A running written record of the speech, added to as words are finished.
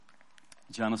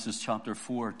Genesis chapter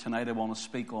 4. Tonight I want to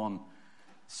speak on a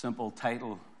simple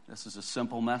title. This is a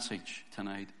simple message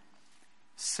tonight.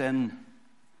 Sin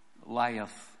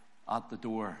lieth at the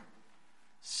door.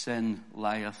 Sin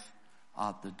lieth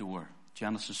at the door.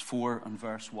 Genesis 4 and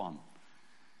verse 1.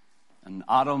 And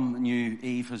Adam knew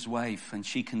Eve his wife, and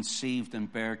she conceived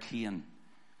and bare Cain,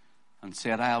 and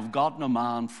said, I have gotten a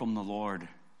man from the Lord. And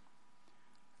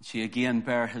she again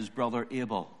bare his brother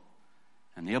Abel.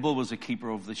 And Abel was a keeper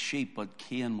of the sheep, but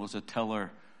Cain was a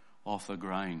tiller of the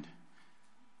ground.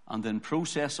 And in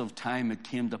process of time it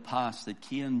came to pass that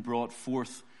Cain brought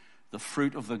forth the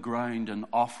fruit of the ground, an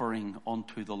offering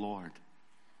unto the Lord.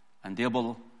 And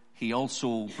Abel he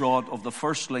also brought of the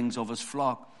firstlings of his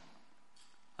flock,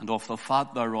 and of the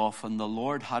fat thereof. And the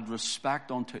Lord had respect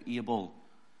unto Abel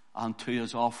and to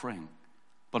his offering,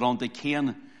 but unto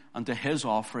Cain and to his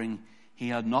offering he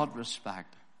had not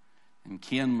respect. And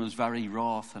Cain was very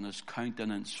wroth, and his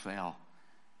countenance fell.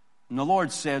 And the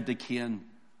Lord said to Cain,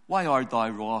 Why art thou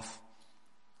wroth?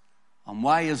 And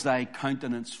why is thy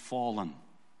countenance fallen?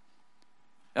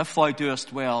 If thou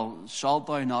doest well, shalt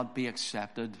thou not be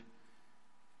accepted?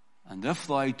 And if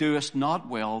thou doest not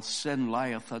well, sin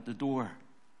lieth at the door.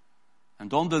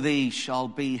 And unto thee shall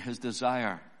be his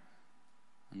desire,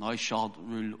 and thou shalt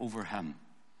rule over him.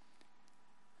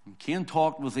 And Cain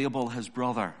talked with Abel his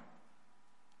brother.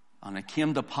 And it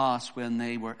came to pass when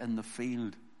they were in the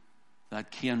field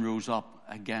that Cain rose up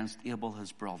against Abel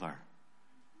his brother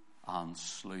and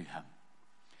slew him.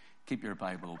 Keep your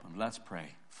Bible open. Let's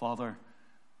pray. Father,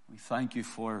 we thank you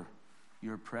for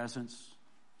your presence.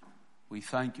 We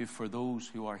thank you for those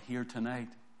who are here tonight.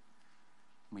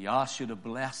 We ask you to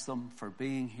bless them for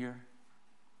being here.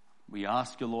 We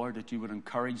ask you, Lord, that you would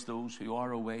encourage those who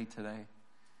are away today,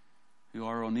 who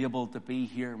are unable to be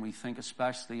here. And we think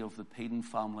especially of the Peden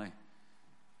family,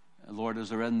 Lord, as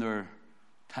they're in their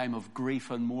time of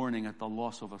grief and mourning at the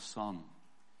loss of a son.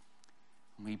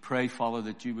 And we pray, Father,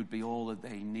 that you would be all that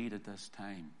they need at this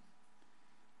time.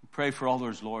 We pray for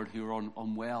others, Lord, who are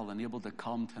unwell and able to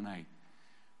come tonight,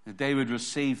 that they would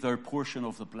receive their portion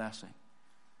of the blessing.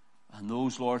 And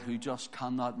those, Lord, who just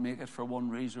cannot make it for one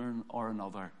reason or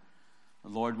another,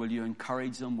 Lord, will you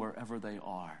encourage them wherever they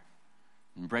are?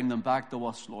 And bring them back to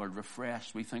us, Lord,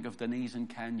 refreshed. We think of Denise in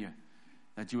Kenya,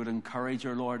 that you would encourage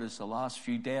her, Lord, as the last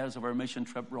few days of our mission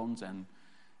trip runs in,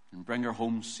 and bring her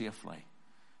home safely.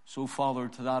 So, Father,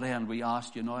 to that end, we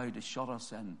ask you now to shut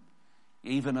us in.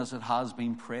 Even as it has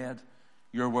been prayed,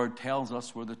 your word tells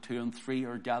us where the 2 and 3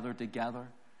 are gathered together.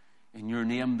 In your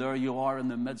name, there you are in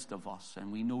the midst of us,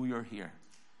 and we know you're here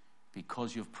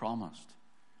because you've promised.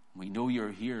 We know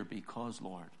you're here because,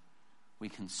 Lord, we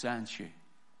can sense you.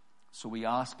 So we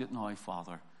ask it now,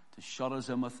 Father, to shut us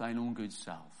in with thine own good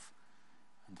self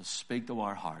and to speak to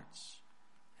our hearts.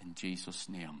 In Jesus'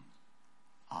 name,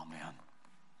 amen.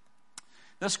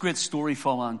 This great story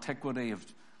from antiquity of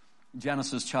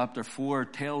Genesis chapter 4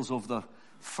 tells of the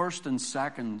first and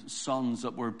second sons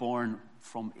that were born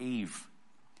from Eve.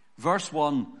 Verse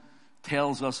 1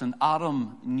 tells us, and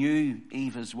Adam knew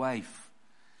Eve his wife,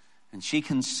 and she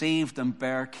conceived and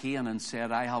bare Cain, and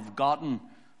said, I have gotten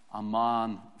a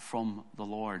man from the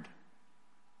Lord.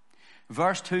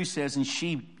 Verse 2 says, and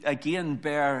she again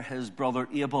bare his brother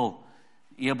Abel.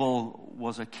 Abel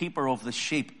was a keeper of the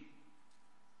sheep,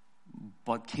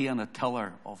 but Cain a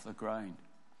tiller of the ground.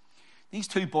 These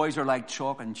two boys are like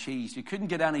chalk and cheese. You couldn't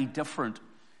get any different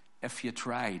if you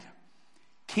tried.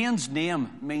 Cain's name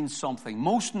means something.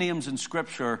 Most names in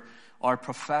Scripture are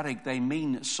prophetic. They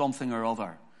mean something or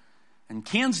other. And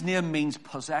Cain's name means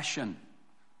possession.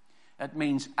 It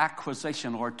means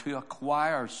acquisition, or to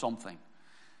acquire something.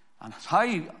 And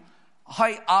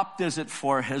how apt is it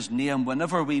for his name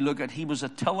whenever we look at he was a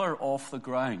tiller of the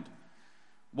ground.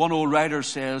 One old writer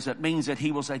says it means that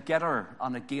he was a getter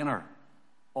and a gainer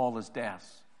all his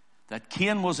days. That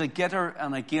Cain was a getter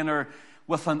and a gainer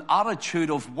with an attitude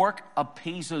of work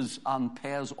appeases and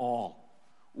pays all.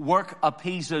 Work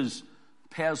appeases,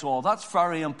 pays all. That's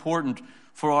very important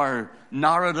for our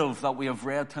narrative that we have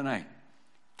read tonight.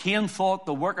 Cain thought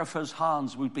the work of his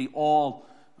hands would be all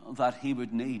that he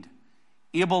would need.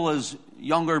 Abel, his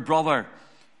younger brother,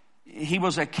 he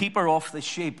was a keeper of the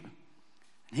sheep.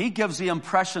 He gives the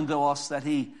impression to us that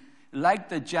he liked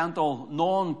the gentle,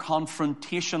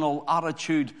 non-confrontational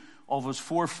attitude of his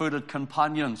four-footed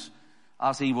companions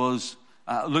as he was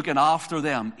looking after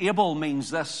them. Abel means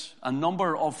this, a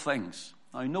number of things.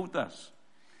 Now note this.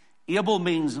 Abel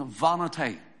means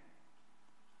vanity,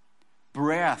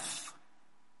 breath,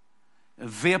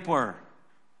 vapor,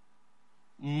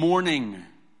 morning,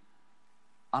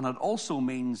 and it also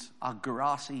means a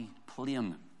grassy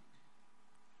plain.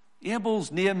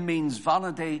 Abel's name means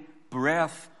vanity,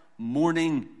 breath,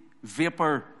 morning,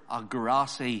 vapor, a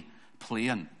grassy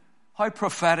plain. How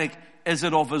prophetic is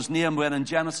it of his name when in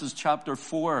Genesis chapter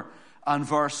 4 and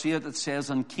verse 8 it says,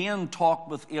 "And Cain talked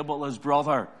with Abel his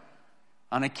brother.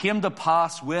 And it came to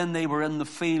pass when they were in the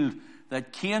field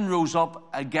that Cain rose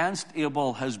up against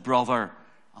Abel his brother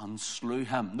and slew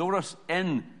him." Notice,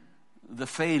 in the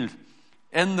field,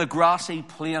 in the grassy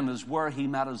plain is where he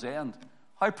met his end.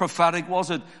 How prophetic was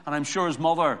it? And I'm sure his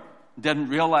mother didn't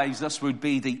realize this would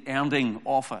be the ending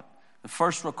of it. The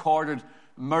first recorded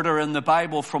murder in the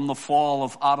Bible from the fall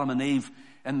of Adam and Eve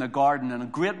in the garden. And a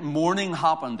great mourning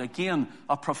happened. Again,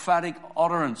 a prophetic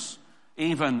utterance,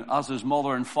 even as his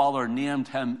mother and father named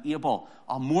him Abel.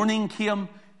 A mourning came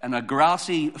in a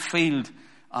grassy field.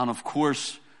 And of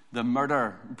course, the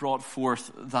murder brought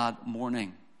forth that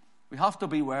morning. We have to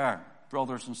beware,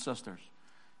 brothers and sisters.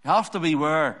 You have to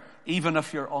beware, even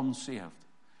if you're unsaved.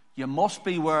 You must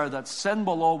beware that sin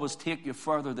will always take you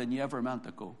further than you ever meant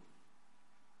to go.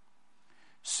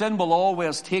 Sin will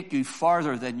always take you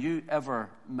farther than you ever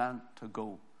meant to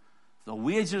go. The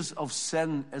wages of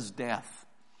sin is death.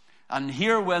 And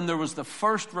here, when there was the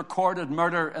first recorded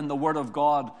murder in the Word of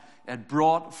God, it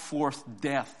brought forth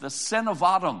death. The sin of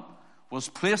Adam was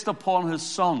placed upon his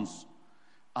sons,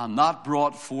 and that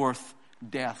brought forth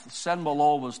death. Sin will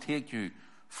always take you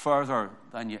further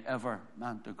than you ever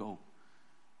meant to go.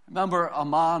 Remember a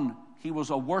man, he was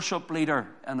a worship leader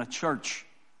in a church.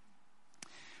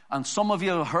 And some of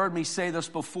you have heard me say this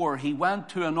before. He went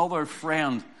to another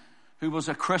friend who was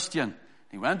a Christian.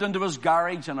 He went into his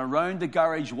garage, and around the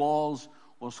garage walls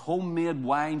was homemade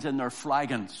wines in their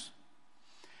flagons.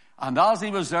 And as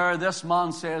he was there, this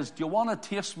man says, "Do you want to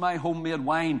taste my homemade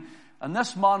wine?" And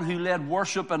this man who led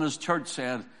worship in his church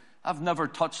said, "I've never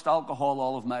touched alcohol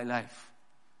all of my life.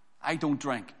 I don't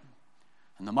drink."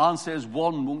 And the man says,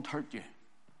 "One won't hurt you.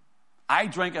 I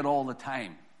drink it all the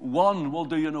time. One will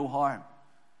do you no harm."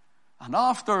 And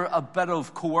after a bit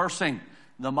of coercing,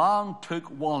 the man took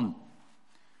one.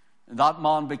 That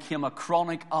man became a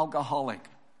chronic alcoholic.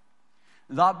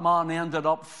 That man ended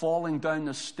up falling down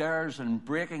the stairs and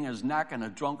breaking his neck in a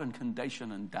drunken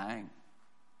condition and dying.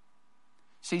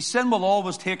 See, sin will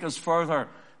always take us further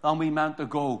than we meant to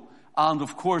go. And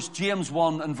of course, James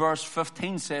 1 and verse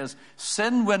 15 says,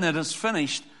 "Sin, when it is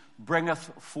finished,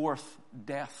 bringeth forth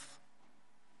death."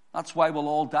 That's why we'll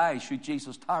all die should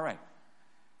Jesus tarry.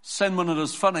 Sin, when it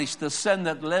is finished, the sin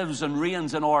that lives and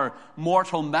reigns in our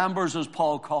mortal members, as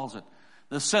Paul calls it,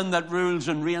 the sin that rules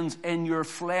and reigns in your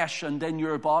flesh and in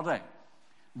your body,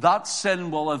 that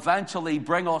sin will eventually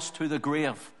bring us to the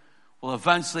grave, will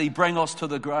eventually bring us to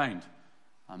the ground,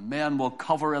 and men will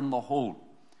cover in the hole.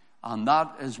 And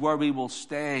that is where we will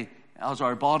stay as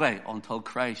our body until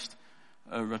Christ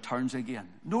returns again.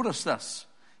 Notice this.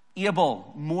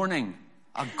 Abel mourning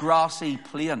a grassy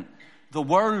plain. The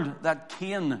world that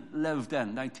Cain lived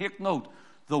in. Now take note.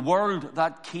 The world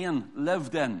that Cain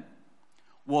lived in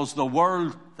was the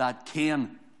world that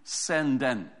Cain sinned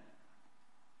in.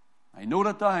 I note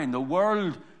it down. The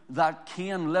world that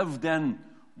Cain lived in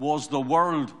was the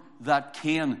world that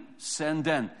Cain sinned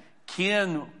in.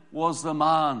 Cain was the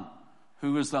man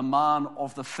who was the man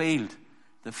of the field.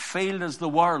 The field is the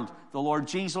world. The Lord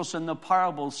Jesus in the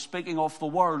parable, speaking of the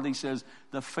world, he says,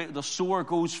 the sower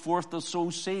goes forth to sow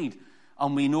seed.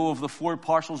 And we know of the 4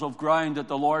 parcels of ground that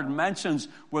the Lord mentions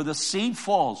where the seed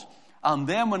falls. And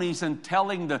then when he's in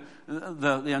telling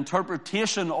the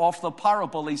interpretation of the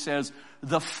parable, he says,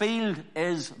 the field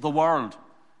is the world.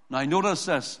 Now notice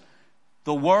this.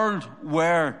 The world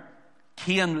where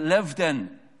Cain lived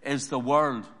in is the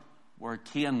world where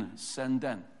Cain sinned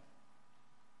in.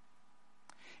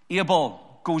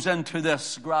 Abel goes into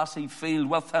this grassy field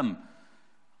with him.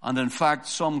 And in fact,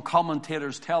 some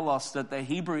commentators tell us that the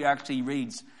Hebrew actually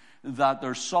reads that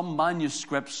there's some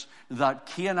manuscripts that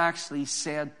Cain actually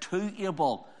said to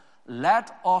Abel,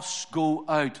 "Let us go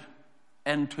out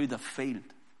into the field."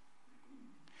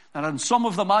 And in some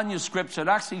of the manuscripts, it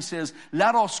actually says,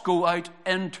 "Let us go out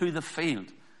into the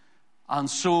field." And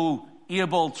so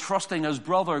Abel, trusting his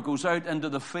brother, goes out into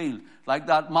the field, like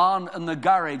that man in the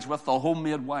garage with the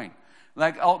homemade wine.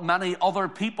 Like many other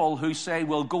people who say,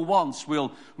 we'll go once,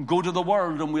 we'll go to the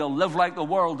world and we'll live like the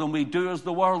world and we do as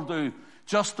the world do,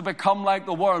 just to become like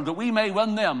the world, that we may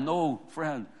win them. No,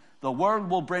 friend, the world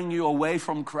will bring you away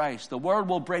from Christ. The world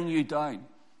will bring you down.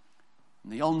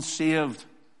 And the unsaved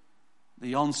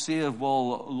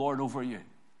will lord over you.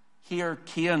 Here,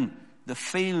 Cain, the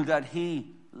field that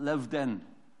he lived in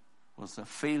was the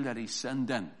field that he sinned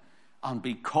in. And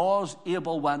because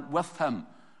Abel went with him,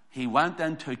 he went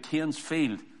into Cain's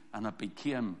field and it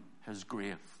became his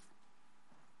grave.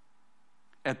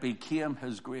 It became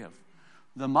his grave.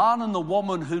 The man and the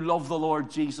woman who love the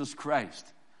Lord Jesus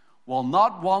Christ will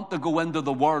not want to go into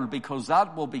the world, because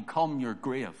that will become your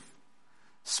grave.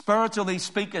 Spiritually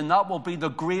speaking, that will be the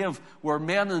grave where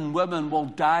men and women will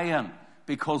die in,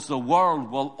 because the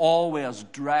world will always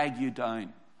drag you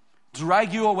down,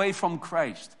 drag you away from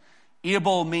Christ.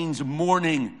 Abel means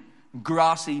mourning,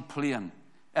 grassy plain.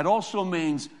 It also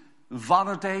means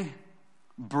vanity,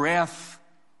 breath,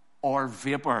 or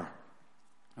vapor.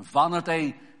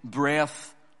 Vanity,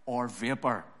 breath, or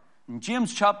vapor. In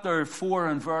James chapter 4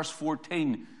 and verse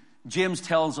 14, James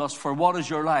tells us, "For what is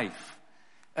your life?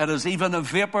 It is even a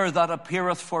vapor that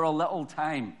appeareth for a little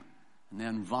time, and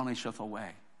then vanisheth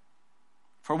away."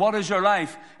 For what is your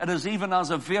life? It is even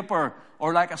as a vapor,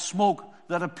 or like a smoke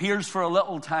that appears for a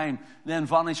little time, then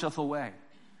vanisheth away.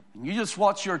 And you just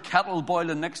watch your kettle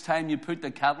boiling next time you put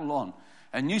the kettle on,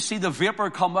 and you see the vapor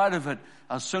come out of it.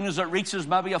 As soon as it reaches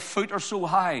maybe a foot or so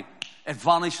high, it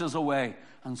vanishes away.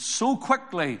 And so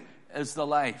quickly is the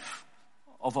life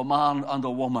of a man and a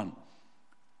woman.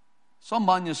 Some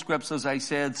manuscripts, as I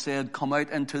said, come out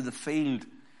into the field,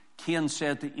 Cain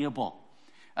said to Abel.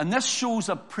 And this shows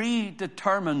a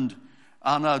predetermined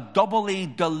and a doubly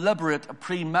deliberate,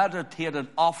 premeditated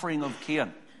offering of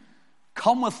Cain.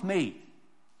 Come with me,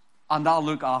 and I'll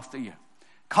look after you.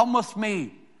 Come with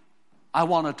me, I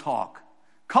want to talk.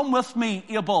 Come with me,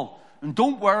 Abel, and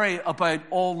don't worry about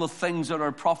all the things that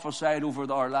are prophesied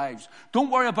over our lives. Don't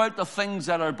worry about the things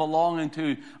that are belonging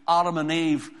to Adam and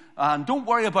Eve, and don't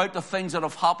worry about the things that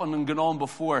have happened and gone on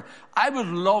before. I would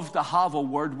love to have a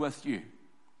word with you.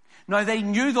 Now, they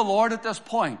knew the Lord at this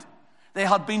point. They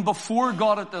had been before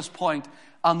God at this point,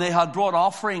 and they had brought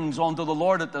offerings unto the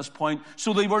Lord at this point.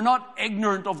 So they were not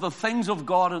ignorant of the things of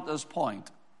God at this point,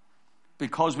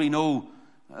 because we know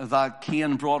that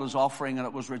Cain brought his offering and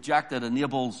it was rejected, and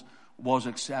Abel's was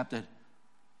accepted.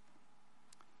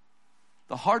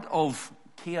 The heart of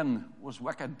Cain was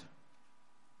wicked.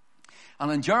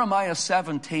 And in Jeremiah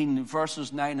 17,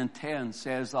 verses 9 and 10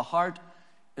 says, "The heart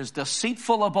is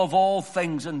deceitful above all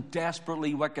things and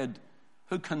desperately wicked.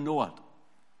 Who can know it?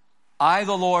 I,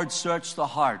 the Lord, search the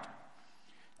heart.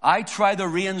 I try the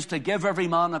reins to give every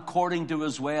man according to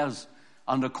his ways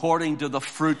and according to the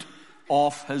fruit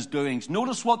of his doings."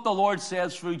 Notice what the Lord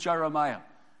says through Jeremiah.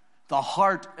 The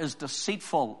heart is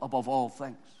deceitful above all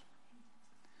things.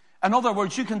 In other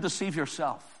words, you can deceive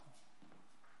yourself.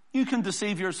 You can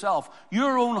deceive yourself.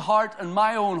 Your own heart and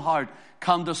my own heart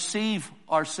can deceive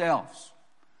ourselves.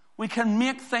 We can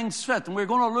make things fit, and we're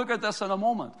going to look at this in a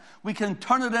moment. We can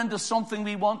turn it into something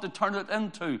we want to turn it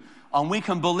into, and we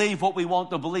can believe what we want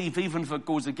to believe, even if it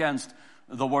goes against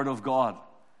the Word of God.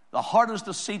 The heart is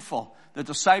deceitful. The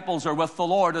disciples are with the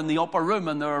Lord in the upper room,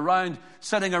 and they're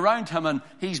sitting around him, and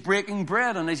he's breaking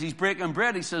bread. And as he's breaking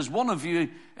bread, he says, "One of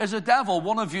you is a devil.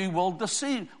 One of you will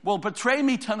betray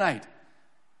me tonight."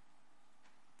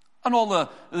 And all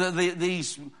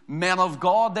these men of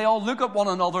God, they all look at one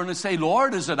another and they say,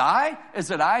 "Lord, is it I?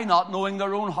 Is it I?" Not knowing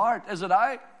their own heart. Is it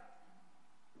I?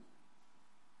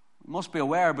 We must be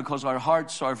aware, because our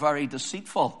hearts are very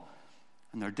deceitful.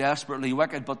 And they're desperately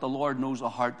wicked, but the Lord knows the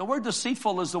heart. The word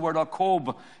deceitful is the word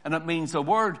akob, and it means the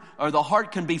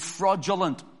heart can be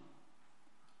fraudulent.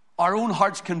 Our own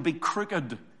hearts can be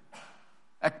crooked.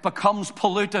 It becomes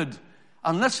polluted.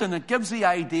 And listen, it gives the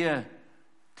idea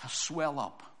to swell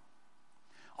up.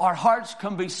 Our hearts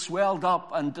can be swelled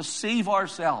up and deceive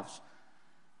ourselves.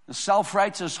 The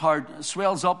self-righteous heart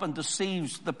swells up and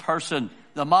deceives the person,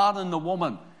 the man and the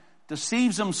woman,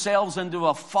 deceives themselves into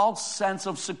a false sense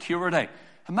of security.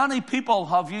 How many people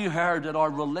have you heard that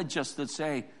are religious that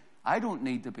say, "I don't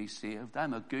need to be saved,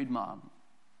 I'm a good man.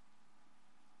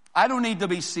 I don't need to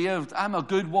be saved, I'm a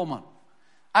good woman.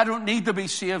 I don't need to be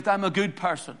saved, I'm a good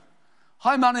person."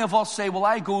 How many of us say, "Well,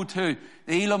 I go to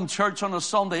the Elim church on a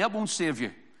Sunday, it won't save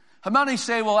you"? How many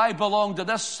say, "Well, I belong to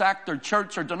this sect or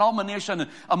church or denomination,"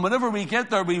 and whenever we get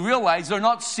there, we realize they're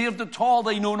not saved at all.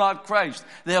 They know not Christ.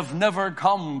 They have never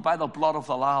come by the blood of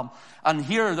the Lamb. And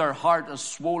here their heart is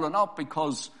swollen up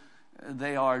because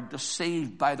they are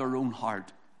deceived by their own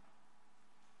heart.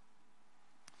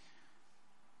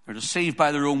 They're deceived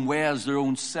by their own ways, their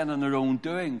own sin, and their own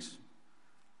doings,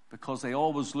 because they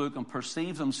always look and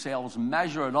perceive themselves,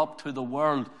 measure it up to the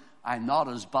world. "I'm not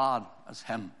as bad as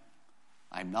him.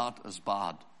 I'm not as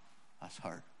bad as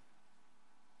her."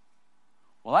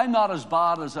 Well, I'm not as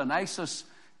bad as an ISIS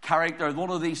character, one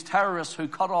of these terrorists who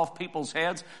cut off people's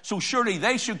heads, so surely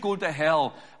they should go to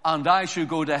hell and I should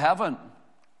go to heaven.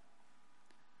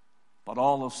 But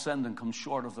all have sinned and come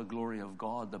short of the glory of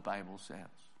God, the Bible says.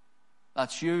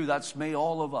 That's you, that's me,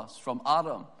 all of us, from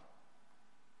Adam,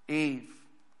 Eve,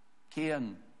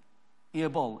 Cain,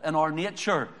 Abel. In our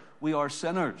nature, we are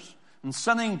sinners. And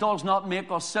sinning does not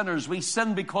make us sinners. We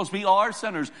sin because we are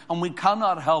sinners and we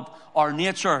cannot help our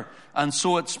nature. And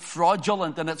so it's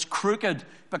fraudulent and it's crooked,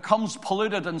 becomes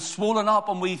polluted and swollen up,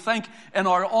 and we think in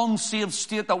our unsaved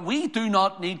state that we do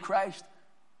not need Christ.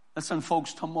 Listen,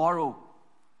 folks, tomorrow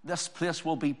this place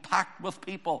will be packed with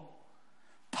people.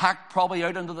 Packed probably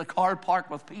out into the car park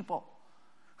with people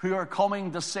who are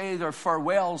coming to say their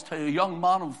farewells to a young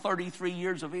man of 33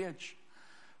 years of age,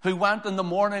 who went in the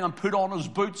morning and put on his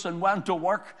boots and went to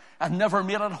work and never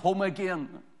made it home again.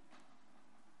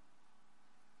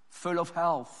 Full of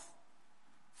health,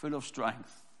 full of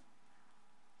strength.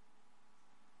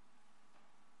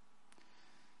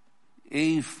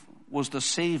 Eve was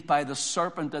deceived by the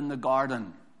serpent in the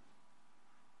garden.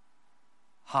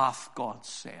 Hath God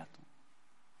said?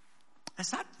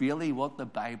 Is that really what the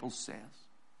Bible says?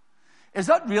 Is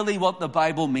that really what the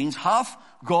Bible means? Hath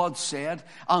God said?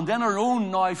 And then her own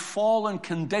now fallen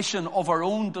condition of her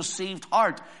own deceived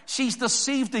heart. She's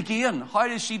deceived again. How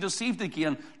is she deceived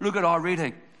again? Look at our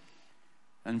reading.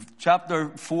 In chapter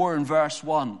 4 and verse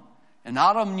 1. And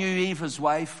Adam knew Eve his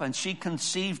wife, and she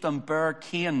conceived and bare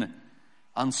Cain,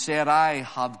 and said, I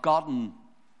have gotten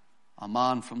a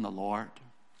man from the Lord.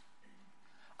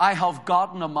 I have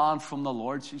gotten a man from the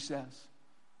Lord, she says.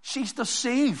 She's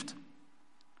deceived.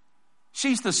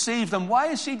 She's deceived. And why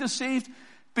is she deceived?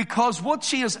 Because what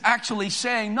she is actually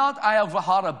saying, not I have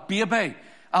had a baby,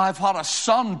 I've had a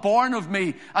son born of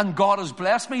me, and God has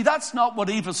blessed me. That's not what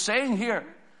Eve is saying here.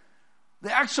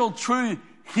 The actual true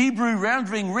Hebrew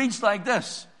rendering reads like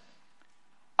this.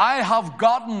 I have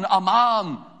gotten a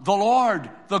man, the Lord,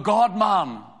 the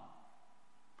God-man.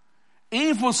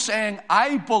 Eve was saying,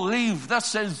 I believe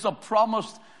this is the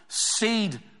promised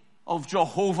seed of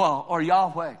Jehovah or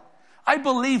Yahweh. I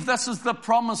believe this is the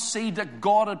promised seed that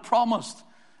God had promised.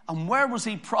 And where was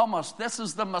he promised? This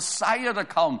is the Messiah to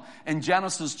come in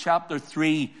Genesis chapter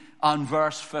 3 and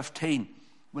verse 15.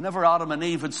 Whenever Adam and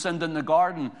Eve had sinned in the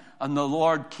garden and the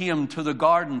Lord came to the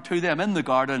garden, to them in the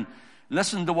garden,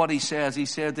 listen to what he says. He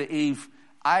said to Eve,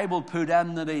 I will put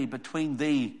enmity between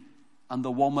thee and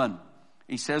the woman.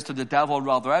 He says to the devil,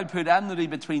 rather, I'll put enmity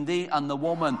between thee and the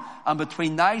woman, and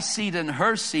between thy seed and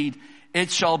her seed.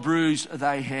 It shall bruise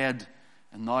thy head,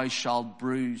 and thou shalt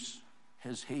bruise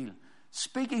his heel.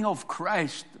 Speaking of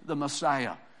Christ, the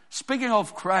Messiah. Speaking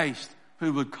of Christ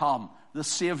who would come, the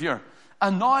Savior.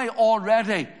 And now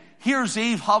already, here's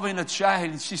Eve having a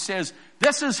child. She says,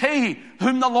 this is he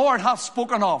whom the Lord hath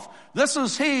spoken of. This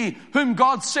is he whom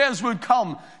God says would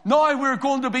come. Now we're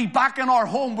going to be back in our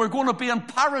home. We're going to be in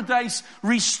paradise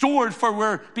restored, for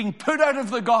we're being put out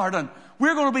of the garden.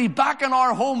 We're going to be back in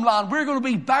our homeland. We're going to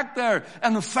be back there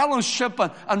in fellowship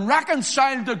and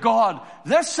reconciled to God.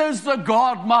 This is the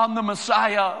God-man, the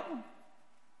Messiah.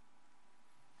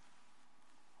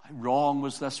 How wrong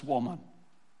was this woman?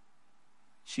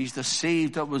 She's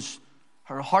deceived.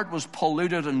 Her heart was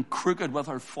polluted and crooked with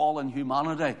her fallen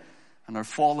humanity and her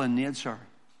fallen nature.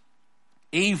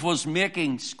 Eve was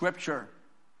making Scripture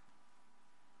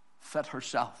fit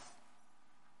herself.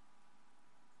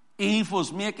 Eve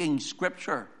was making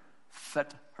Scripture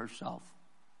fit herself.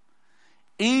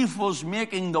 Eve was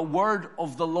making the word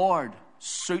of the Lord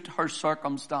suit her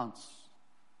circumstance.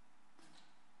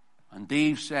 And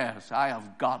Eve says, I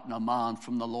have gotten a man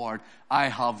from the Lord. I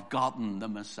have gotten the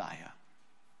Messiah.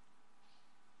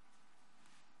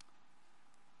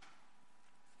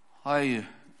 How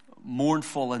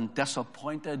mournful and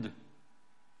disappointed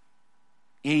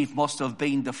Eve must have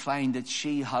been to find that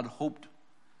she had hoped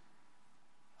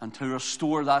and to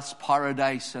restore that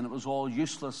paradise, and it was all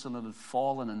useless and it had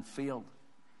fallen and failed.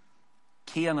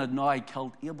 Cain had now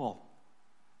killed Abel.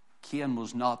 Cain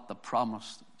was not the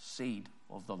promised seed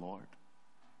of the Lord.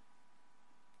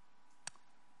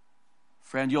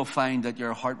 Friend, you'll find that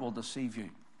your heart will deceive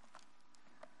you.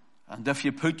 And if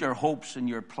you put your hopes and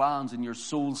your plans and your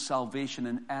soul's salvation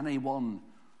in anyone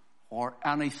or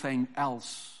anything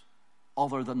else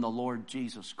other than the Lord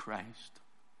Jesus Christ,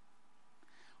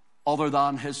 other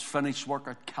than his finished work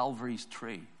at Calvary's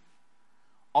tree,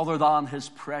 other than his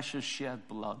precious shed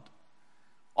blood,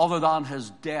 other than his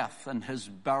death and his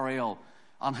burial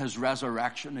and his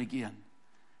resurrection again,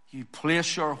 you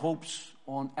place your hopes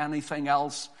on anything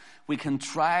else, we can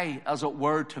try, as it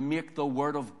were, to make the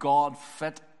Word of God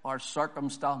fit our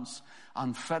circumstance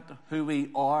and fit who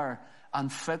we are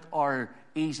and fit our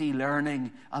easy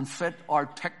learning and fit our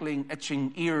tickling,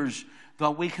 itching ears,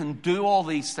 that we can do all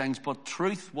these things, but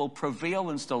truth will prevail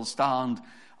and still stand,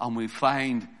 and we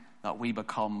find that we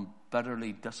become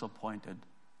bitterly disappointed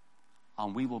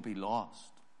and we will be lost.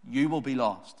 You will be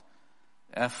lost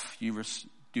if you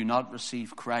do not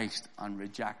receive Christ and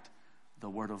reject the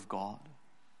Word of God.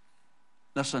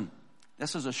 Listen,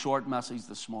 this is a short message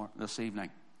this evening.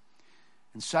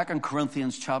 In 2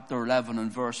 Corinthians chapter 11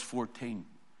 and verse 14,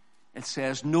 it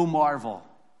says, "No marvel,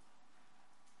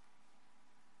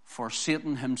 for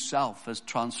Satan himself is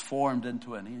transformed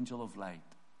into an angel of light."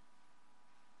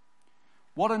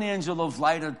 What an angel of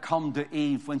light had come to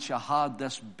Eve when she had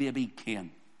this baby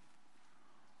Cain.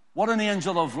 What an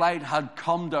angel of light had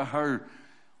come to her.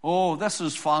 Oh, this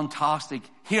is fantastic.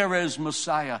 Here is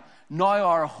Messiah. Now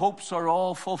our hopes are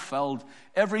all fulfilled.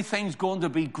 Everything's going to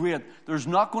be great. There's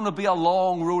not going to be a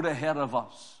long road ahead of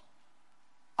us.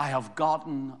 I have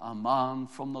gotten a man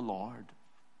from the Lord.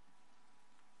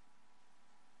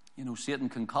 You know, Satan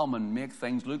can come and make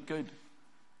things look good.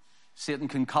 Satan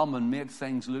can come and make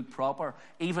things look proper.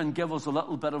 Even give us a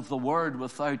little bit of the word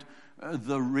without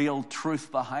the real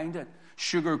truth behind it.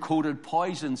 Sugar-coated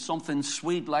poison, something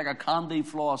sweet like a candy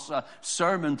floss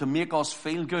sermon to make us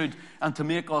feel good and to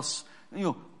make us,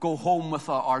 go home with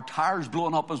our tires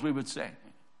blown up, as we would say.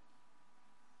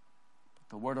 But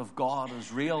the Word of God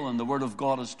is real and the Word of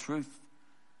God is truth.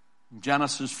 In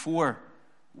Genesis 4,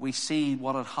 we see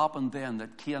what had happened then,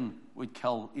 that Cain would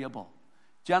kill Abel.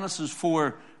 Genesis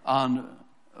 4 and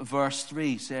verse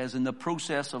 3 says, "In the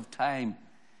process of time,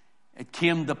 it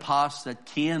came to pass that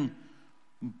Cain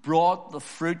brought the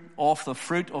fruit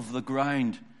of the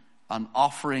ground, an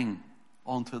offering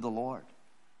unto the Lord."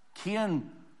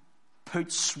 Cain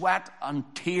put sweat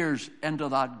and tears into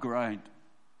that ground.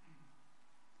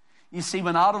 You see,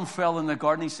 when Adam fell in the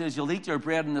garden, he says, "You'll eat your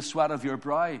bread in the sweat of your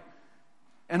brow."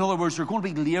 In other words, there's going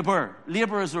to be labor.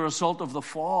 Labor is a result of the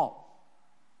fall.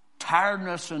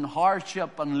 Tiredness and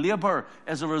hardship and labor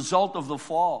is a result of the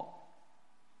fall.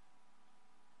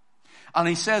 And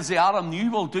he says to Adam,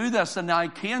 "You will do this." And now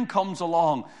Cain comes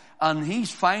along and he's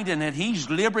finding it. He's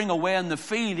laboring away in the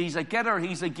field. He's a getter,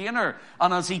 he's a gainer.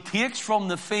 And as he takes from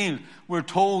the field, we're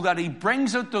told that he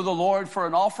brings it to the Lord for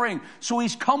an offering. So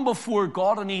he's come before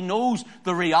God and he knows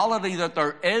the reality that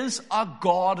there is a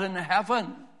God in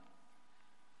heaven.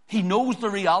 He knows the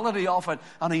reality of it,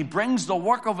 and he brings the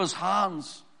work of his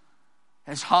hands.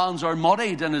 His hands are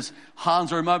muddied and his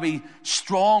hands are maybe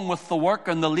strong with the work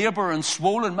and the labor and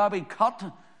swollen, maybe cut.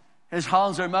 His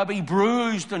hands are maybe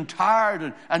bruised and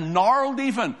tired and gnarled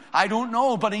even. I don't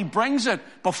know, but he brings it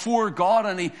before God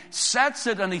and he sets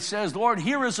it and he says, "Lord,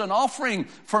 here is an offering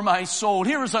for my soul.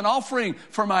 Here is an offering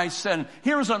for my sin.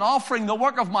 Here is an offering, the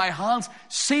work of my hands.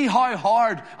 See how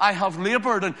hard I have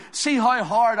labored and see how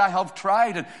hard I have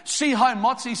tried and see how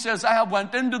much," he says, "I have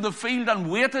went into the field and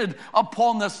waited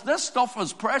upon this. This stuff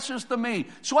is precious to me.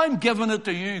 So I'm giving it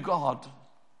to you, God."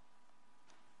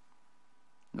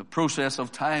 In the process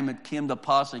of time, it came to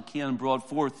pass that Cain brought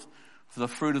forth the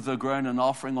fruit of the ground an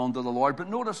offering unto the Lord. But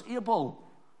notice Abel.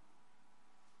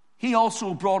 He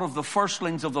also brought of the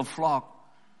firstlings of the flock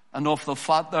and of the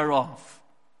fat thereof.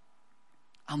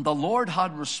 And the Lord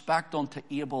had respect unto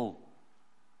Abel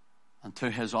and to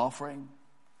his offering.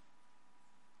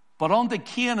 But unto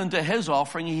Cain and to his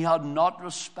offering he had not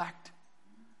respect.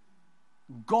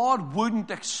 God wouldn't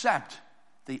accept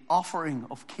the offering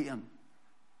of Cain.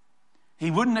 He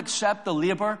wouldn't accept the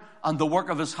labor and the work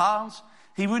of his hands.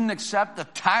 He wouldn't accept the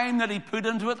time that he put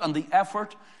into it and the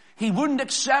effort. He wouldn't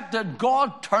accept it.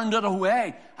 God turned it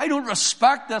away. "I don't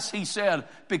respect this," he said,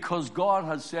 because God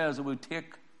had said it would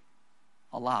take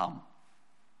a lamb.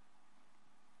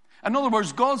 In other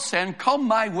words, God's saying, "Come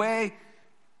my way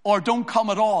or don't come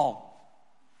at all.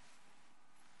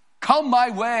 Come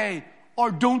my way or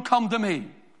don't come to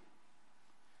me.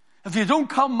 If you don't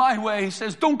come my way," he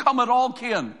says, "don't come at all,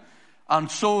 Cain." And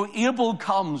so Abel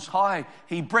comes. How?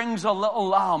 He brings a little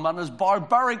lamb, and as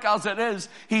barbaric as it is,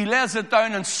 he lays it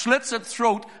down and slits its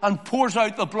throat and pours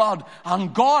out the blood.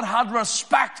 And God had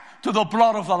respect to the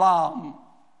blood of the lamb.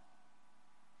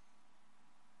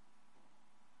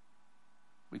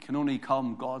 We can only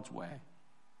come God's way.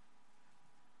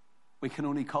 We can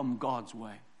only come God's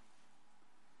way.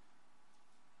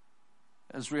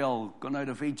 Israel, gone out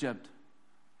of Egypt,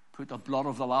 put the blood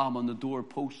of the lamb on the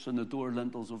doorposts and the door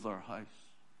lintels of their house.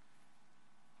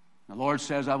 The Lord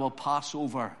says, "I will pass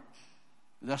over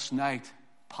this night,"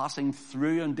 passing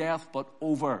through in death, but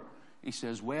over. He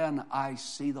says, "when I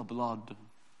see the blood."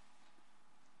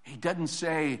 He didn't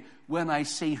say, "when I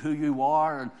see who you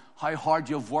are and how hard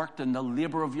you've worked and the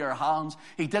labor of your hands."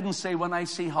 He didn't say, "when I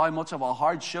see how much of a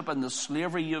hardship and the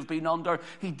slavery you've been under."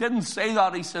 He didn't say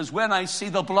that. He says, "when I see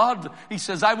the blood," he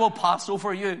says, "I will pass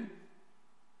over you."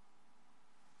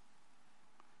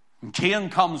 And Cain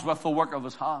comes with the work of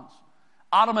his hands.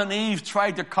 Adam and Eve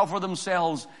tried to cover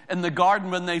themselves in the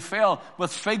garden when they fell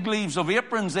with fig leaves of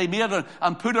aprons they made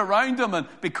and put around them, and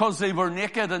because they were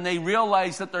naked, and they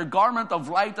realized that their garment of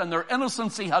light and their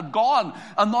innocency had gone.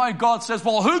 And now God says,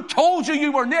 well, who told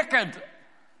you were naked?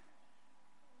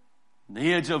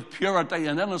 The age of purity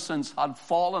and innocence had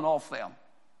fallen off them.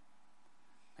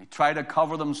 They tried to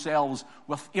cover themselves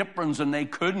with aprons and they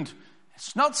couldn't.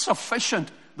 It's not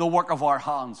sufficient, the work of our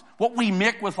hands, what we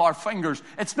make with our fingers.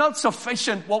 It's not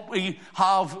sufficient what we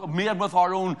have made with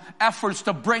our own efforts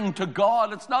to bring to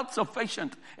God. It's not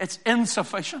sufficient. It's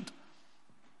insufficient.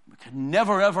 We can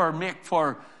never ever make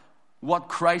for what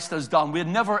Christ has done. We'd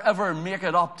never ever make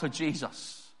it up to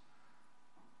Jesus.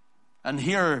 And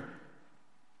here,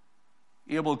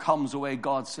 Abel comes away,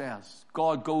 God says.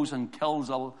 God goes and kills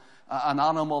an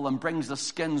animal and brings the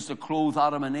skins to clothe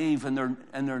Adam and Eve in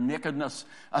their nakedness.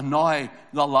 And now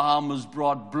the lamb is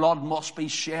brought. Blood must be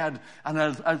shed. And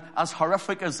as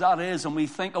horrific as that is, and we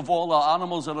think of all the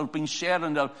animals that have been shed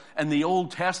in the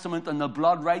Old Testament, and the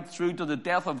blood right through to the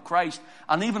death of Christ,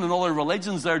 and even in other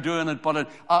religions they're doing it, but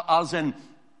as in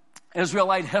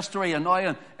Israelite history and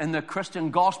now in the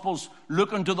Christian Gospels,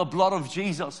 looking to the blood of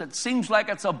Jesus. It seems like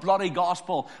it's a bloody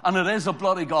gospel, and it is a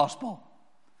bloody gospel.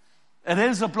 It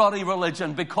is a bloody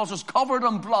religion because it's covered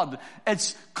in blood.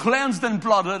 It's cleansed in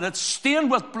blood, and it's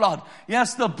stained with blood.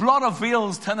 Yes, the blood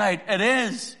avails tonight. It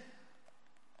is.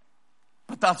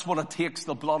 But that's what it takes,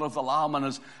 the blood of the Lamb.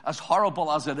 And as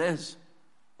horrible as it is,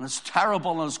 and as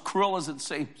terrible and as cruel as it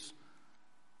seems,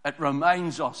 it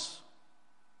reminds us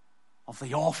of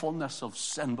the awfulness of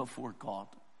sin before God.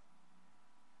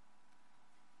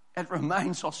 It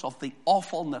reminds us of the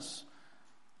awfulness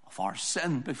of our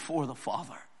sin before the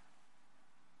Father.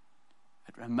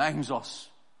 It reminds us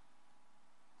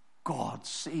God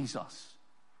sees us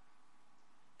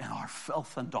in our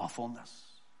filth and awfulness.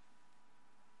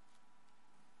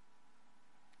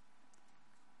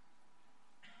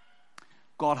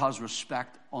 God has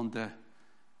respect unto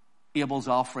Abel's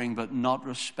offering, but not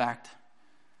respect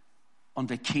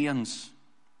unto Cain's.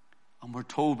 And we're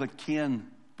told that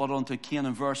but unto Cain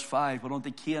in verse 5, but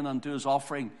unto Cain unto his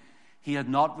offering he had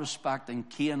not respect, and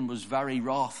Cain was very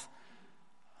wroth,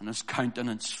 and his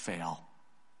countenance fell.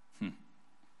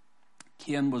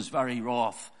 Cain was very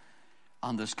wroth,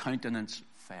 and his countenance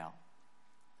fell.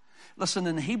 Listen,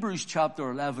 in Hebrews chapter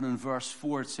 11 and verse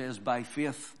 4, it says, by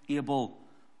faith Abel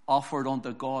offered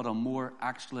unto God a more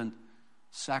excellent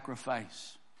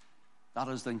sacrifice, that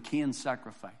is, than Cain's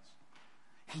sacrifice.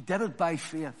 He did it by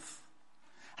faith.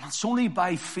 And it's only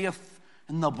by faith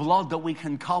in the blood that we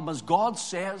can come, as God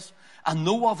says, and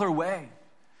no other way.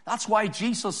 That's why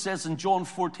Jesus says in John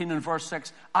 14 and verse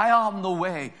 6, I am the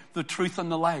way, the truth,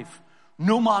 and the life.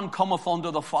 No man cometh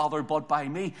unto the Father but by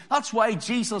me. That's why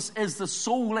Jesus is the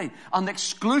solely and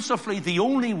exclusively the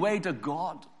only way to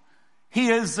God. He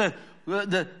is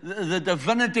the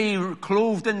divinity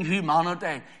clothed in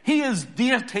humanity. He is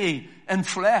deity in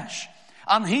flesh.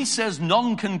 And he says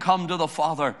none can come to the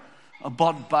Father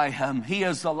but by him. He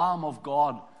is the Lamb of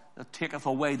God that taketh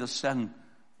away the sin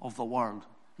of the world.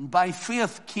 And by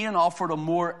faith Cain offered a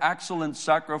more excellent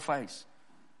sacrifice,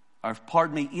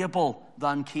 Abel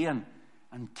than Cain.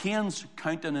 And Cain's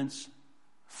countenance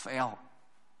fell.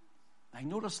 Now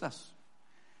notice this.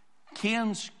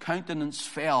 Cain's countenance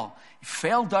fell. He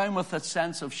fell down with a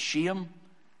sense of shame,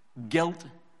 guilt,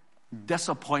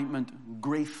 disappointment,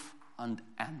 grief, and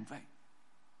envy.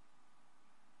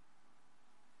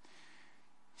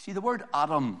 See, the word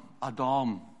Adam,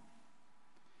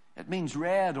 it means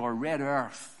red or red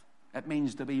earth. It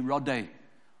means to be ruddy.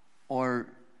 Or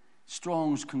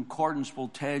Strong's Concordance will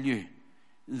tell you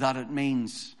that it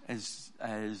means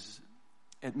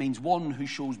it means one who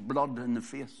shows blood in the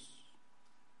face.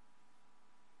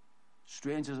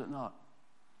 Strange, is it not?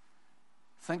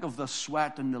 Think of the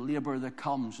sweat and the labor that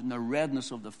comes and the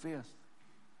redness of the face.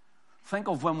 Think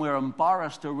of when we're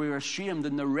embarrassed or we're ashamed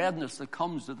and the redness that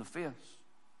comes to the face.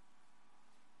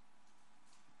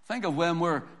 Think of when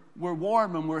we're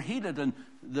warm and we're heated and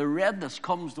the redness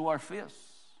comes to our face.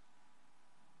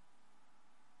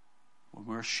 When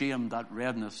we're ashamed, that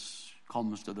redness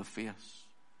comes to the face.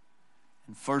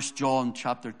 In 1 John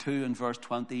chapter 2 and verse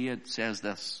 28 says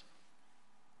this,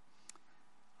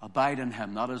 abide in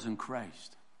him, that is in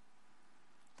Christ,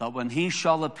 that when he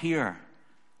shall appear,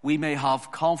 we may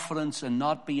have confidence and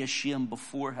not be ashamed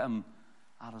before him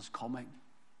at his coming.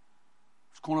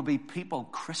 It's going to be people,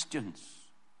 Christians.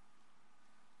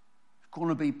 It's going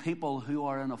to be people who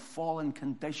are in a fallen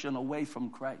condition away from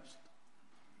Christ.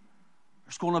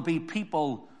 There's going to be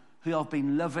people who have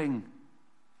been living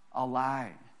a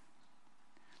lie.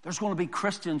 There's going to be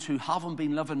Christians who haven't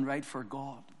been living right for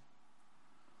God.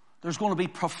 There's going to be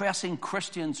professing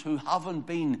Christians who haven't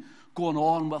been going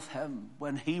on with him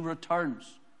when he returns.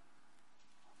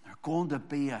 They're going to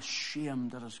be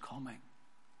ashamed at his coming.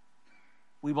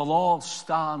 We will all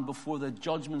stand before the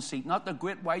judgment seat, not the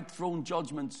great white throne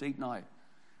judgment seat now.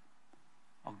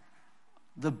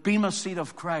 The bema seat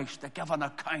of Christ, to give an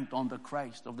account unto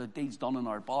Christ of the deeds done in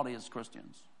our body as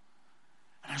Christians.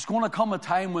 And there's going to come a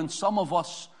time when some of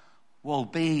us will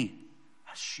be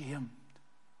ashamed.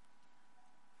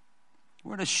 The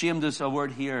word ashamed is a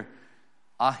word here,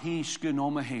 ahi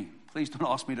skunomahi. Please don't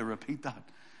ask me to repeat that.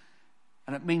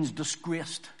 And it means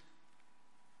disgraced.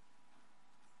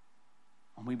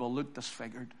 And we will look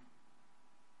disfigured.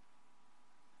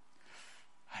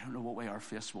 I don't know what way our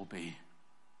face will be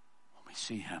when we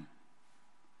see him.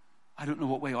 I don't know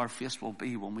what way our face will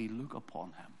be when we look upon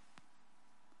him.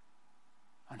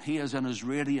 And he is in his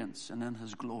radiance and in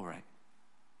his glory.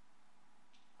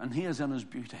 And he is in his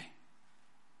beauty,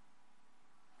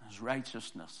 his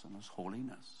righteousness and his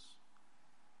holiness.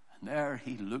 And there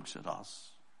he looks at us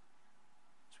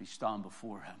as we stand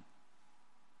before him.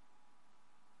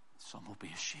 Some will be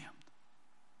ashamed.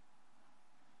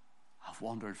 I've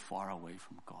wandered far away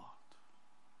from God.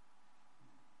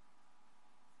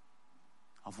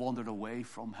 I've wandered away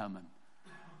from him, and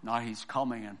now he's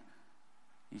coming, and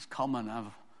he's coming.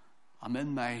 I'm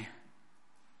in my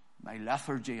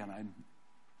lethargy, and I'm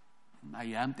in my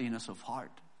emptiness of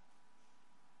heart.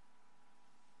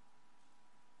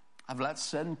 I've let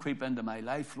sin creep into my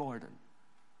life, Lord,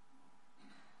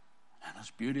 and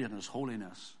his beauty and his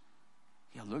holiness.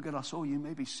 He'll look at us, oh, you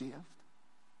may be saved.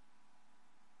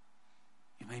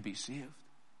 You may be saved.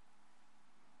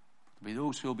 But there'll be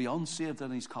those who will be unsaved,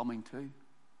 and he's coming too.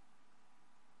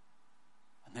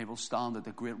 And they will stand at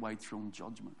the great white throne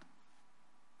judgment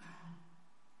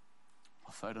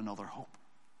without another hope,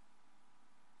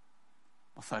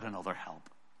 without another help.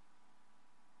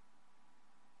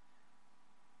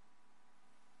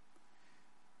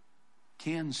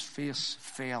 Cain's face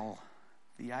fell.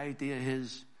 The idea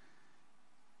is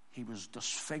he was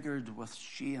disfigured with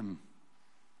shame,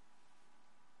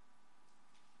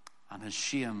 and his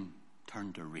shame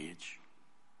turned to rage.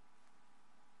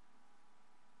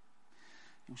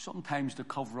 Sometimes to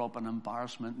cover up an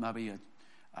embarrassment, maybe a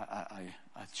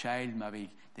child, maybe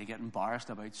they get embarrassed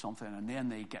about something and then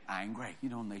they get angry,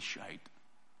 and they shout.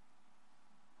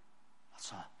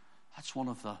 That's one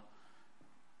of the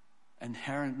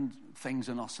inherent things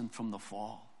in us and from the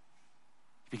fall.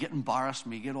 If you get embarrassed,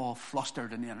 we get all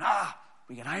flustered, and then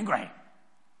we get angry.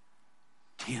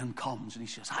 Cain comes and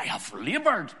he says, I have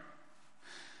labored.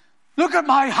 Look at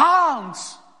my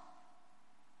hands.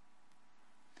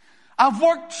 I've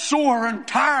worked sore and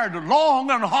tired,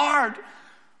 long and hard.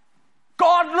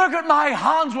 God, look at my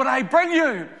hands, what I bring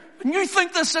you. And you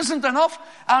think this isn't enough?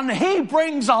 And he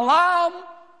brings a lamb.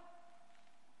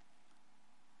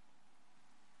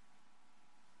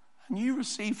 And you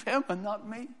receive him and not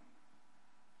me.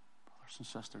 Brothers and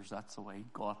sisters, that's the way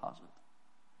God has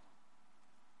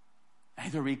it.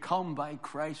 Either we come by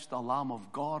Christ, the Lamb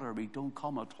of God, or we don't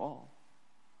come at all.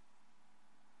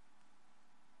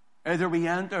 Either we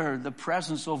enter the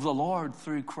presence of the Lord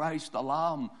through Christ, the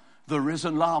Lamb, the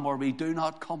risen Lamb, or we do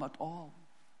not come at all.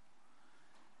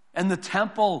 In the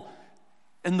temple,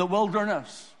 in the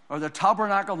wilderness, or the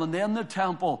tabernacle, and then the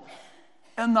temple,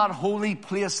 in that holy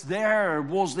place, there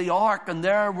was the ark, and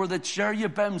there were the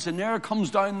cherubims, and there comes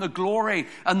down the glory,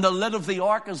 and the lid of the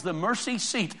ark is the mercy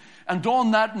seat. And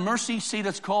on that mercy seat,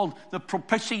 it's called the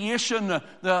propitiation,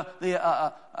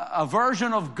 a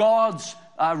version of God's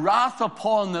wrath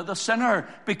upon the sinner,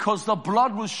 because the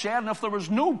blood was shed. And if there was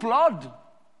no blood,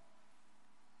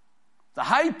 the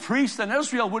high priest in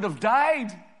Israel would have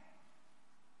died.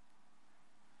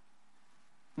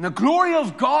 And the glory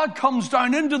of God comes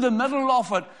down into the middle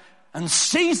of it and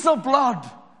sees the blood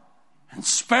and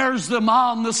spares the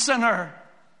man, the sinner.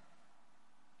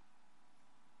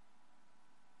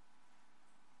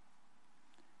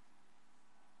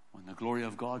 When the glory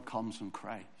of God comes in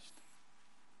Christ,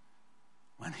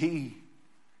 when he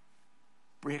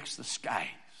breaks the skies,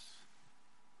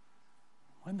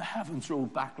 when the heavens roll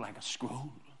back like a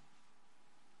scroll,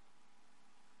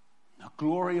 the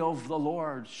glory of the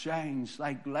Lord shines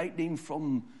like lightning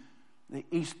from the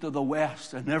east to the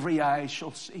west, and every eye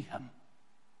shall see him.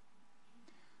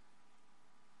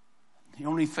 The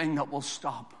only thing that will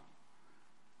stop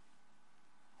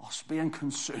us being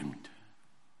consumed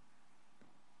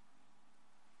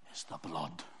is the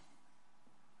blood.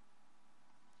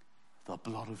 The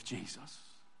blood of Jesus.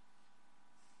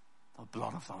 The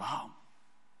blood of the Lamb.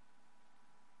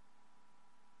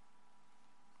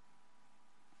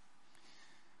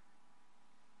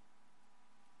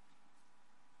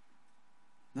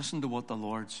 Listen to what the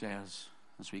Lord says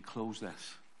as we close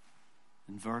this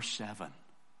in verse 7.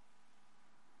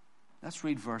 Let's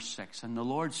read verse 6. And the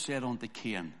Lord said unto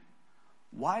Cain,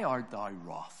 why art thou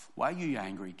wroth? Why are you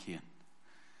angry, Cain?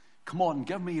 Come on,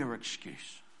 give me your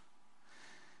excuse.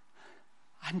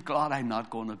 I'm glad I'm not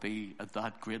going to be at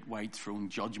that great white throne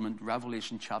judgment.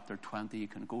 Revelation chapter 20, you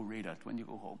can go read it when you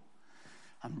go home.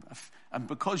 And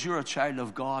because you're a child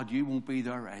of God, you won't be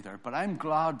there either. But I'm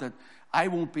glad that I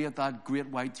won't be at that great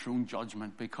white throne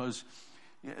judgment, because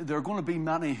there are going to be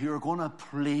many who are going to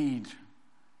plead.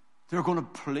 They're going to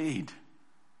plead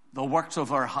the works of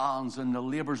their hands and the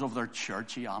labors of their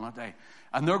churchianity.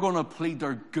 And they're going to plead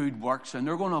their good works, and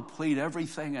they're going to plead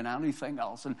everything and anything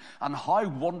else. And how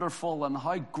wonderful and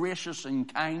how gracious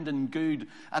and kind and good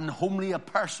and homely a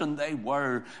person they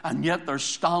were. And yet they're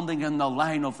standing in the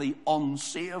line of the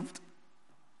unsaved.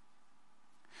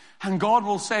 And God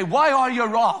will say, why are you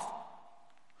wroth?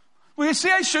 Well, you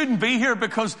see, I shouldn't be here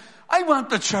because I went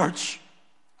to church.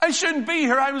 I shouldn't be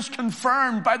here. I was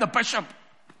confirmed by the bishop.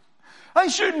 I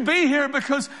shouldn't be here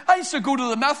because I used to go to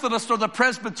the Methodist or the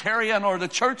Presbyterian or the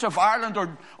Church of Ireland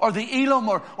or the Elam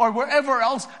or wherever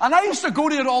else. And I used to go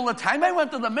to it all the time. I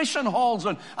went to the mission halls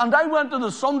and I went to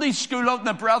the Sunday school out in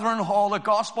the Brethren Hall, the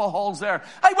gospel halls there.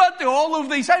 I went to all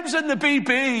of these. I was in the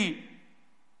BP.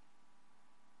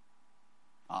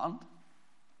 And?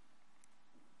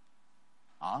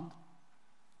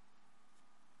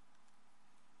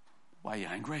 Why are you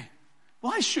angry?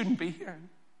 Well, I shouldn't be here.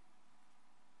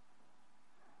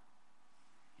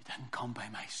 You didn't come by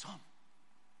my son.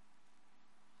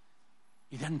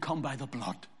 You didn't come by the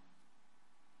blood.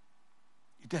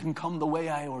 You didn't come the way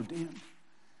I ordained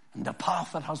and the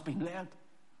path that has been led.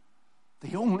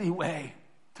 The only way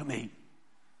to me.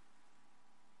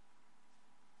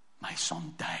 My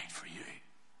son died for you.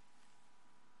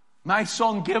 My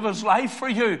son gave his life for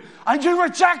you, and you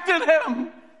rejected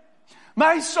him.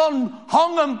 My son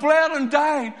hung and bled and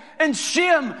died in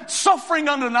shame, suffering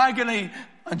and in agony,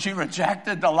 and you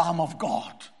rejected the Lamb of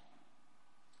God.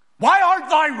 Why art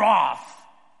thou wroth?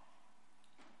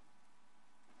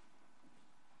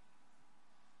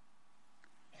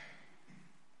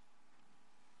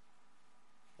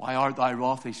 Why art thou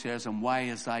wroth, he says, and why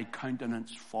is thy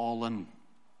countenance fallen?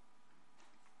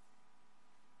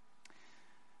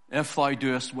 If thou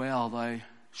doest well,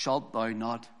 shalt thou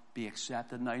not be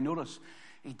accepted. Now notice,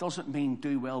 he doesn't mean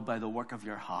do well by the work of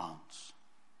your hands.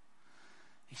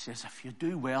 He says if you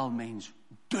do well means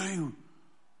do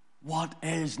what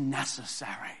is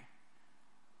necessary.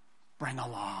 Bring a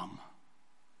lamb.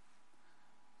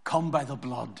 Come by the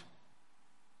blood.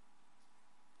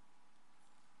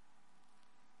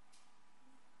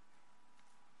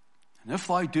 And if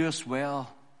thou doest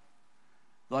well,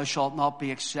 thou shalt not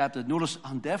be accepted. Notice,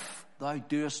 and if thou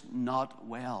doest not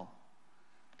well,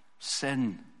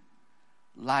 sin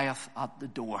lieth at the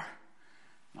door.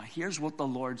 Now here's what the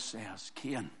Lord says.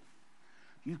 Cain,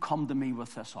 you come to me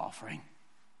with this offering.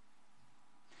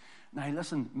 Now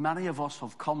listen, many of us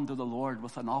have come to the Lord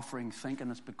with an offering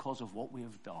thinking it's because of what we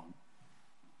have done,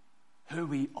 who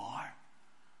we are,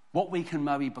 what we can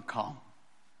maybe become.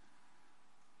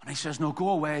 And he says, no, go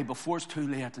away before it's too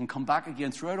late and come back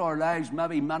again. Throughout our lives,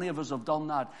 maybe many of us have done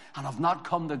that and have not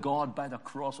come to God by the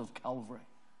cross of Calvary.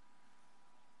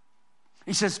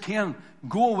 He says, Cain,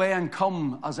 go away and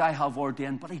come as I have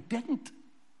ordained. But he didn't. Do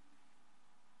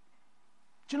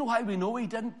you know how we know he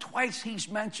didn't? Twice he's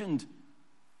mentioned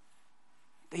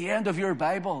at the end of your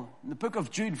Bible. In the book of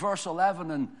Jude, verse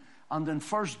 11, and in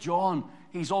 1 John,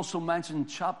 he's also mentioned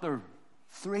chapter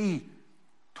 3,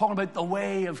 talking about the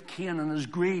way of Cain and his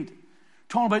greed,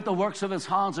 talking about the works of his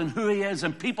hands and who he is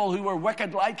and people who were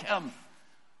wicked like him.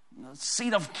 The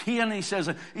seed of Cain, he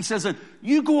says,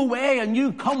 you go away and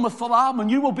you come with the lamb and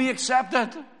you will be accepted.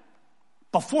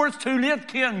 Before it's too late,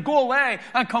 Cain, go away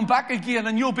and come back again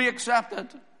and you'll be accepted.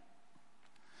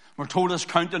 We're told his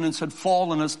countenance had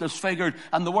fallen, it's disfigured.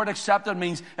 And the word accepted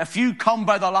means if you come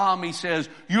by the lamb, he says,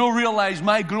 you'll realize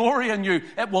my glory in you.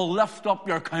 It will lift up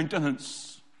your countenance.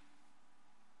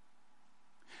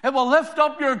 It will lift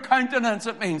up your countenance,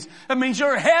 it means. It means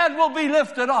your head will be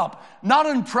lifted up. Not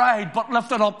in pride, but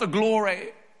lifted up to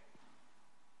glory.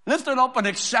 Lifted up in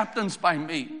acceptance by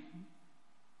me.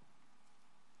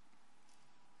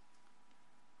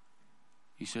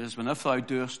 He says, when if thou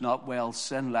doest not well,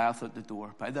 sin lieth at the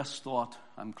door. By this thought,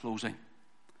 I'm closing.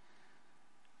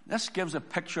 This gives a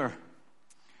picture.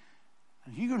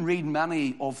 And you can read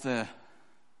many of the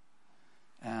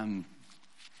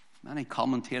many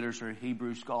commentators or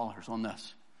Hebrew scholars on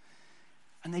this.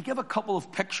 And they give a couple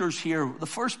of pictures here. The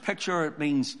first picture, it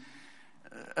means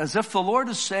as if the Lord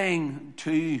is saying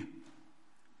to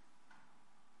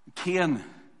Cain,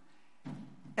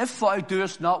 if thou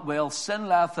doest not well, sin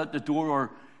lieth at the door,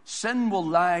 or sin will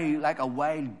lie like a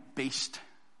wild beast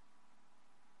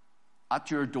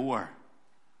at your door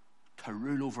to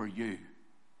rule over you.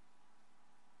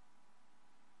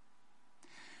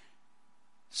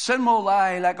 Sin will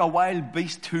lie like a wild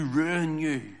beast to ruin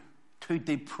you, to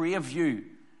deprave you,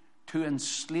 to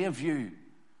enslave you.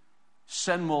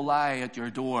 Sin will lie at your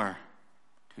door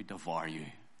to devour you.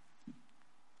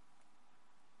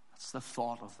 That's the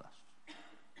thought of this.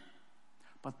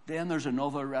 But then there's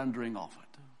another rendering of it.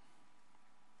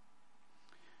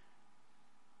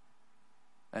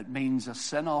 It means a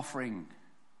sin offering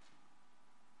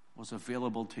was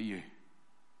available to you.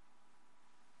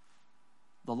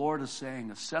 The Lord is saying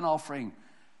a sin offering,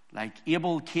 like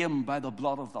Abel came by the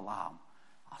blood of the Lamb,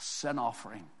 a sin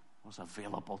offering was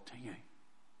available to you.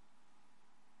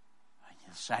 And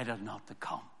you decided not to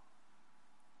come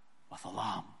with a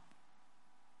lamb.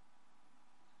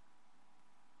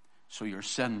 So your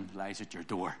sin lies at your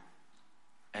door.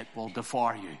 It will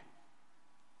devour you.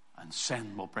 And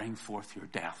sin will bring forth your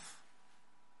death.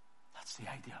 That's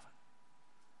the idea of it.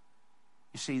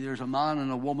 You see, there's a man and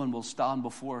a woman will stand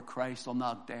before Christ on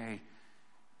that day,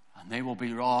 and they will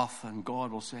be wroth, and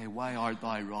God will say, why art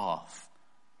thou wroth?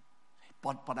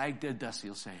 But I did this.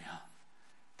 He'll say,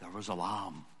 there was a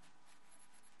lamb.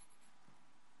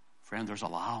 Friend, there's a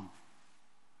lamb.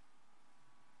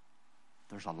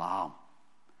 There's a lamb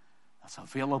that's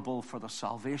available for the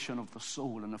salvation of the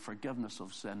soul and the forgiveness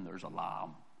of sin. There's a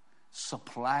lamb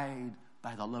supplied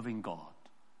by the living God,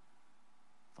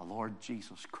 the Lord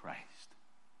Jesus Christ.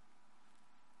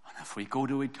 And if we go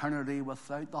to eternity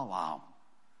without the Lamb,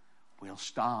 we'll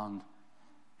stand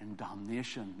in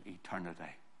damnation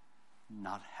eternity,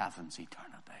 not heaven's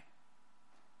eternity.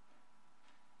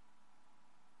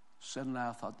 Sin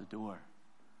lieth at the door.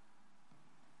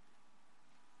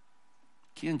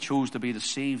 Cain chose to be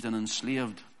deceived and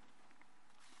enslaved.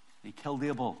 He killed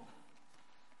Abel.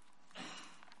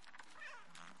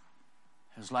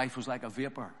 His life was like a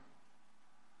vapor.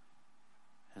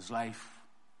 His life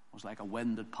was like a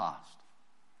wind that passed.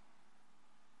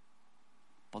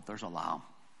 But there's a lamb.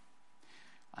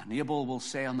 And Abel will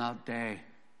say on that day,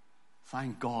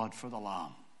 thank God for the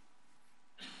lamb.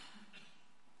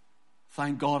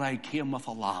 Thank God I came with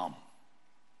a lamb.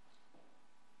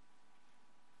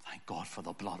 Thank God for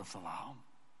the blood of the lamb.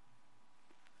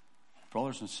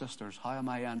 Brothers and sisters, how am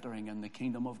I entering in the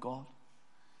kingdom of God?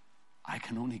 I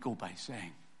can only go by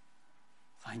saying,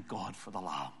 thank God for the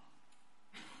lamb.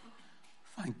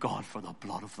 Thank God for the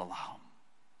blood of the lamb.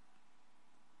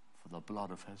 For the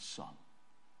blood of his Son,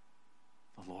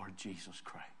 the Lord Jesus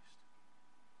Christ.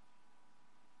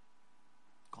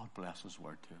 God bless his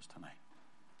word to us tonight.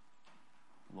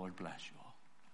 The Lord bless you all.